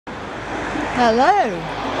Hello.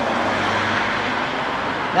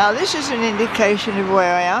 Now this is an indication of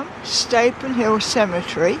where I am, Stapenhill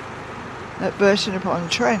Cemetery at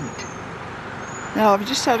Burton-upon-Trent. Now I've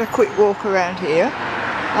just had a quick walk around here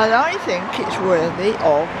and I think it's worthy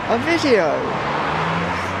of a video.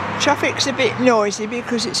 Traffic's a bit noisy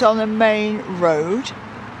because it's on a main road,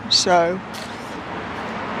 so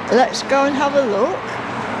let's go and have a look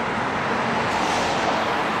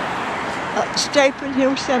at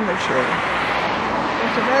Stapenhill Cemetery.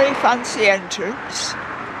 It's a very fancy entrance.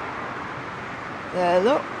 There,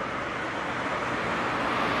 look.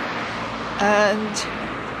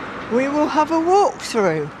 And we will have a walk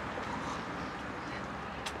through.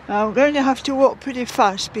 Now, I'm going to have to walk pretty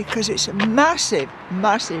fast because it's a massive,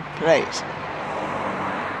 massive place.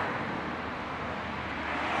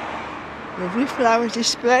 Lovely flower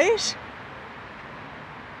displays.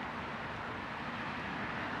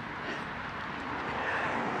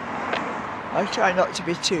 I try not to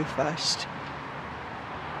be too fast.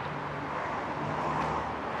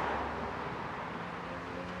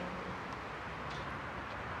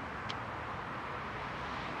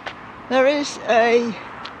 There is a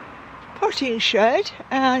potting shed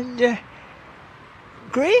and a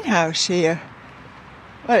greenhouse here.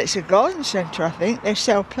 Well, it's a garden centre, I think. They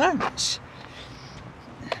sell plants.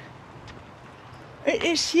 It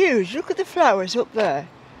is huge. Look at the flowers up there.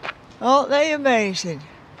 Aren't they amazing?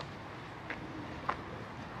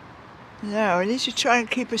 Now, I need to try and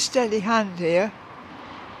keep a steady hand here.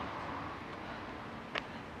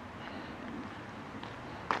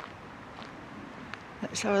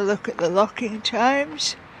 Let's have a look at the locking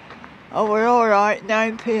times. Oh, we're alright,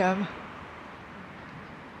 9 PM.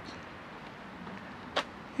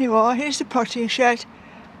 Here you are, here's the potting shed.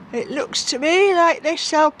 It looks to me like they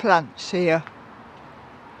sell plants here.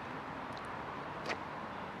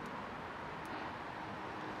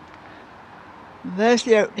 And there's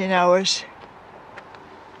the opening hours.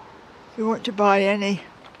 If you want to buy any.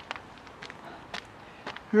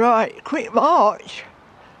 Right, quick march.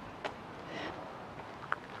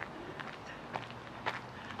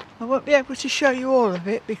 I won't be able to show you all of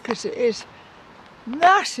it because it is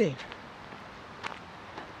massive.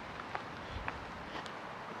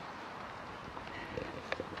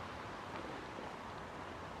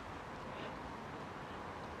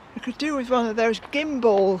 I could do with one of those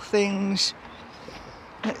gimbal things.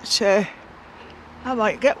 I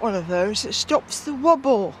might get one of those that stops the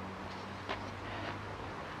wobble.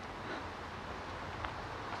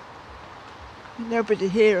 Nobody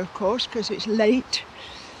here, of course, because it's late.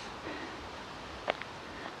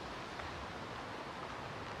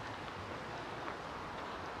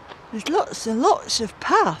 There's lots and lots of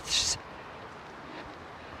paths.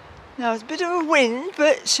 Now it's a bit of a wind,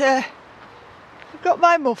 but I've got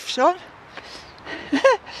my muffs on.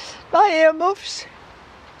 My ear muffs.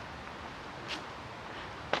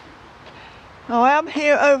 Now I am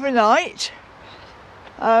here overnight.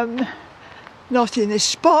 Not in this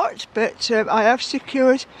spot, but I have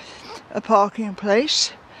secured a parking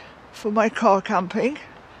place for my car camping.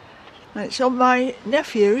 And it's on my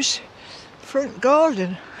nephew's front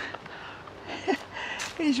garden.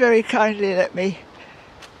 He's very kindly let me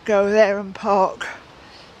go there and park.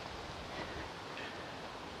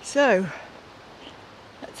 So,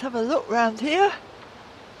 let's have a look round here.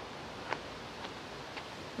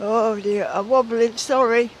 Oh dear, I'm wobbling,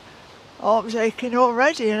 sorry. Arm's aching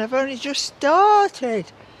already and I've only just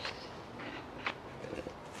started.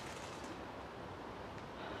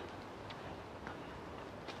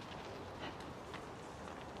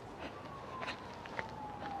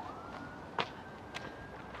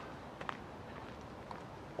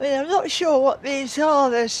 I mean, I'm not sure what these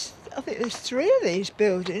are. I think there's 3 of these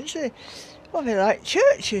buildings. They're like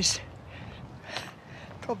churches.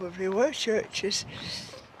 Probably were churches.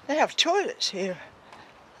 They have toilets here.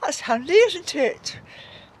 That's handy, isn't it?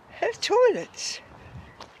 They have toilets.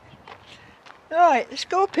 Right, let's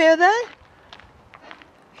go up here then.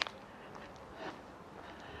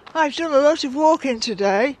 I've done a lot of walking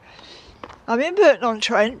today. I'm in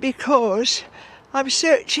Burton-on-Trent because I'm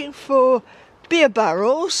searching for beer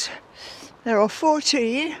barrels. There are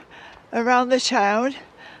 14 around the town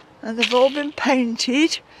and they've all been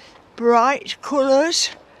painted bright colours,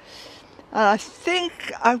 and I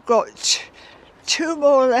think I've got 2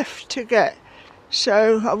 more left to get,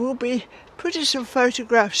 so I will be putting some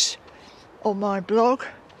photographs on my blog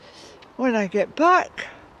when I get back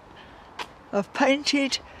of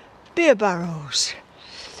painted beer barrels.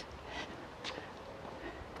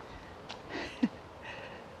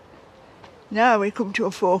 Now we come to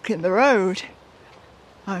a fork in the road.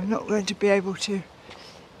 I'm not going to be able to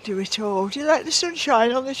do it all. Do you like the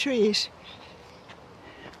sunshine on the trees?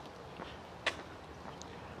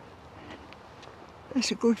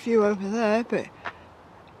 There's a good view over there, but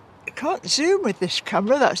I can't zoom with this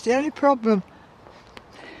camera, that's the only problem.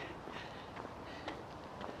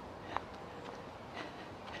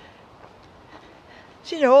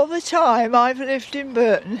 So, you know, all the time I've lived in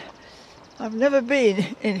Burton, I've never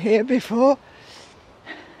been in here before,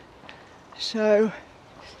 so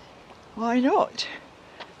why not?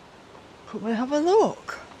 Come and have a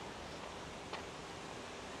look.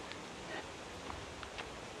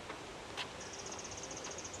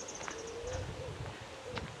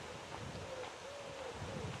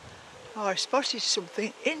 Oh, I spotted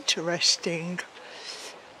something interesting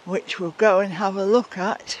which we'll go and have a look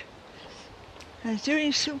at. They're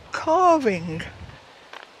doing some carving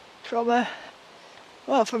from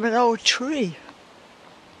from an old tree.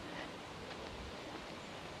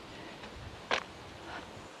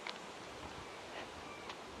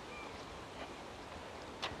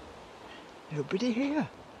 Nobody here.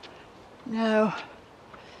 Now,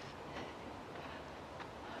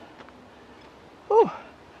 oh,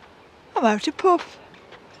 I'm out of puff.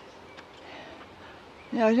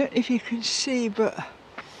 Now, I don't know if you can see, but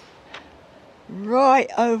right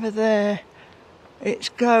over there, it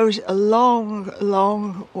goes a long,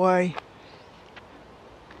 long way.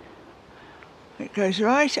 It goes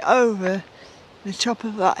right over the top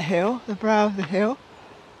of that hill, the brow of the hill,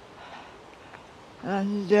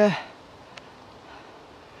 and there's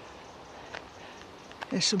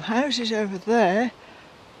some houses over there,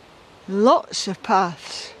 lots of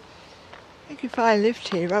paths. I think if I lived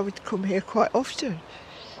here I would come here quite often.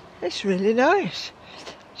 It's really nice.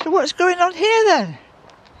 So what's going on here then?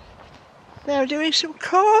 They're doing some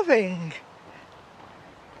carving.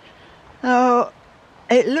 Now,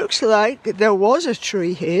 it looks like there was a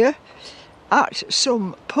tree here at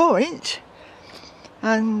some point,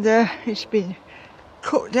 and it's been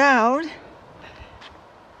cut down.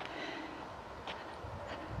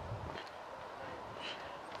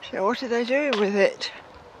 So what are they doing with it?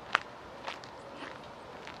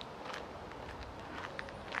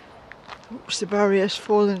 Oops, the barrier's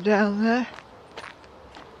fallen down there.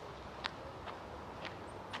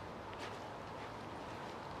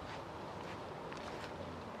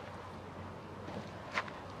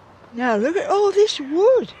 Now look at all this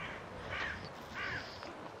wood.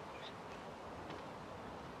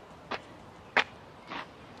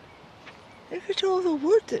 Look at all the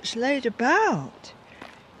wood that's laid about.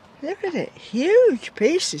 Look at it, huge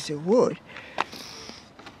pieces of wood.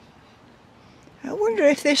 I wonder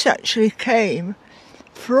if this actually came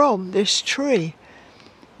from this tree.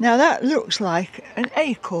 Now that looks like an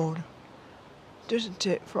acorn, doesn't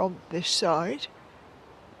it, from this side?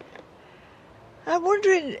 I'm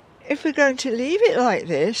wondering if we're going to leave it like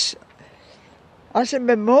this as a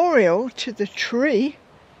memorial to the tree,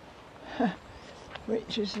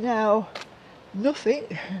 which is now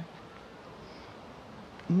nothing.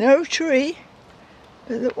 No tree,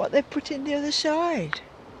 but look what they put in the other side.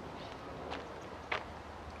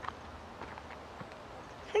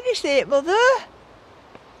 Can you see it, Mother?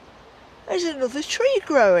 There's another tree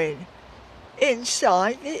growing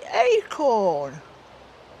inside the acorn.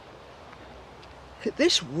 Look at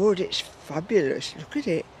this wood, it's fabulous, look at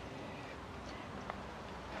it.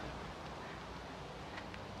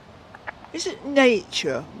 Isn't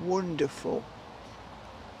nature wonderful?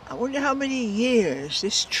 I wonder how many years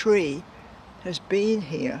this tree has been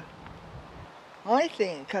here. I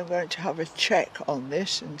think I'm going to have a check on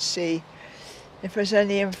this and see if there's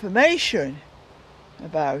any information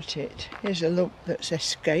about it. Here's a lump that's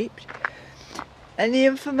escaped. Any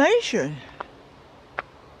information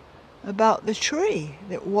about the tree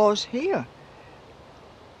that was here?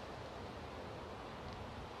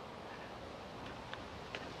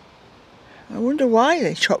 I wonder why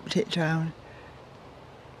they chopped it down.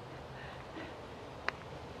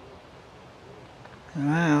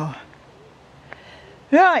 Wow.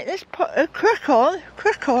 Right, let's put a crack on.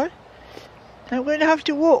 I'm going to have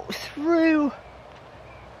to walk through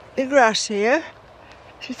the grass here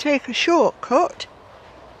to take a shortcut.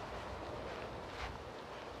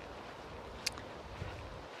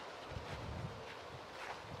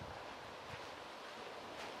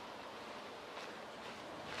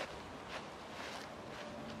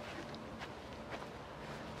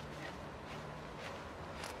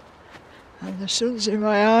 And the sun's in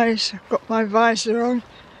my eyes. I've got my visor on,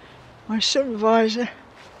 my sun visor.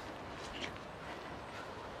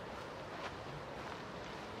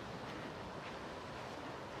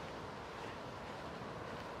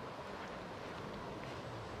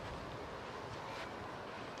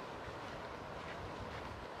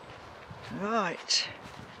 Right.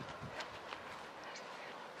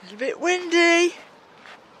 It's a bit windy.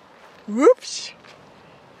 Whoops.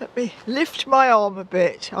 Let me lift my arm a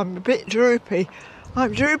bit. I'm a bit droopy.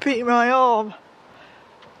 I'm drooping my arm.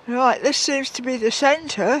 Right, this seems to be the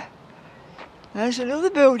centre. There's another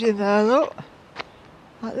building there, look.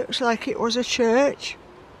 That looks like it was a church.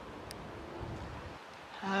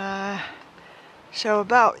 So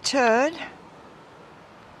about turn.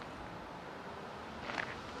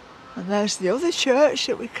 And there's the other church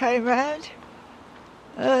that we came round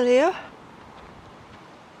earlier.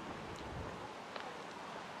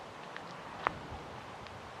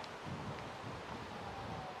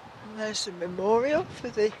 And there's the memorial for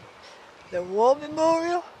the war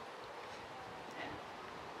memorial.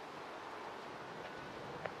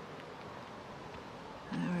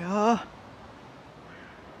 There we are.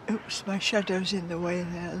 Oops, my shadow's in the way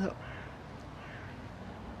there, look.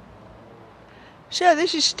 So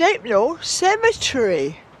this is Stapenhill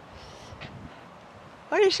Cemetery.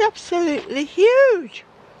 And it's absolutely huge.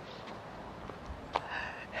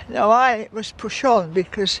 Now I must push on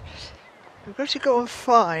because we've got to go and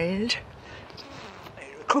find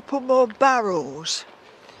a couple more barrels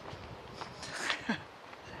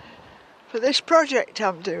for this project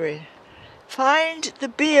I'm doing. Find the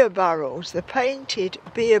beer barrels, the painted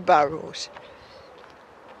beer barrels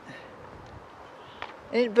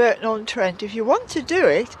in Burton-on-Trent. If you want to do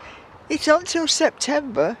it, it's until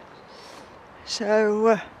September.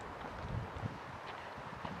 So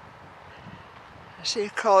I see a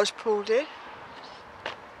car's pulled in.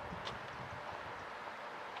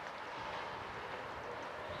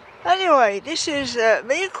 Anyway, this is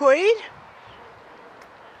me and Queen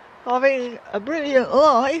having a brilliant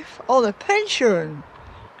life on a pension.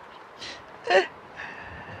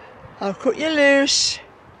 I'll cut you loose.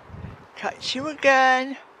 Catch you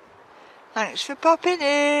again. Thanks for popping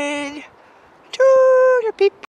in. Toodle-pip.